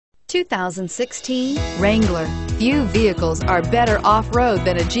2016 Wrangler. Few vehicles are better off-road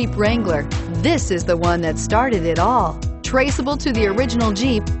than a Jeep Wrangler. This is the one that started it all. Traceable to the original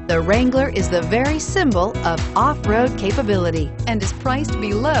Jeep, the Wrangler is the very symbol of off-road capability and is priced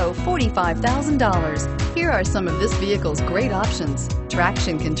below $45,000. Here are some of this vehicle's great options: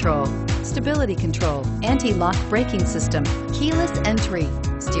 traction control, stability control, anti-lock braking system, keyless entry,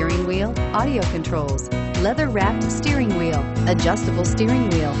 steering wheel audio controls, leather-wrapped steering wheel, adjustable steering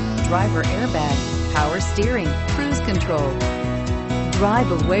wheel, driver airbag, power steering, cruise control.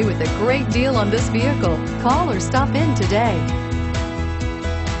 Drive away with a great deal on this vehicle. Call or stop in today.